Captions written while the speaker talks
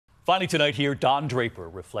Finally tonight here, Don Draper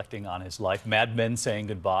reflecting on his life. Mad Men saying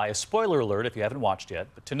goodbye. A spoiler alert if you haven't watched yet.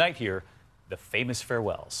 But tonight here, the famous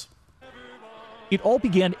farewells. It all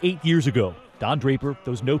began 8 years ago. Don Draper,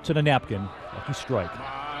 those notes on a napkin, Lucky Strike.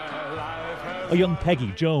 A young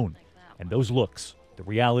Peggy, Joan, and those looks, the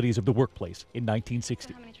realities of the workplace in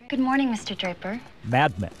 1960. Good morning, Mr. Draper.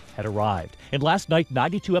 Mad Men had arrived, and last night,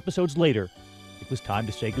 92 episodes later, it was time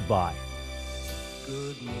to say goodbye.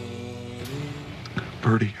 Good morning,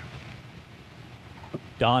 Birdie.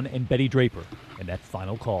 Don and Betty Draper, and that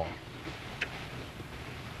final call.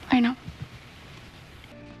 I know.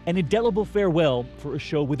 An indelible farewell for a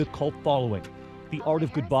show with a cult following. The art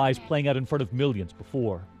of goodbyes playing out in front of millions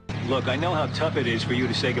before. Look, I know how tough it is for you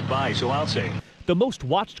to say goodbye, so I'll say it. The most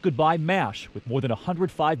watched goodbye MASH with more than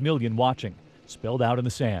 105 million watching, spelled out in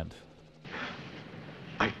the sand.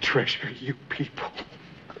 I treasure you people.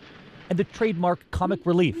 And the trademark comic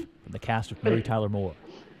relief from the cast of Mary Tyler Moore.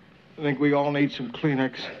 I think we all need some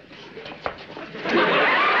Kleenex.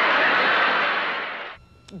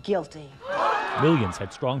 Guilty. Millions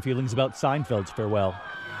had strong feelings about Seinfeld's farewell.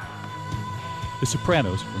 The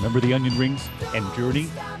Sopranos, remember the onion rings? And Journey?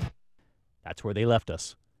 That's where they left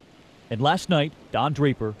us. And last night, Don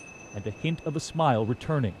Draper and the hint of a smile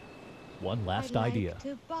returning. One last idea.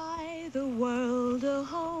 To buy the world a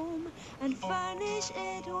home and furnish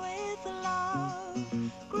it with love.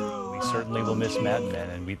 We certainly will miss Mad Men,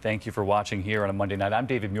 and we thank you for watching here on a Monday night. I'm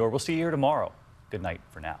David Muir. We'll see you here tomorrow. Good night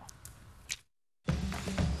for now.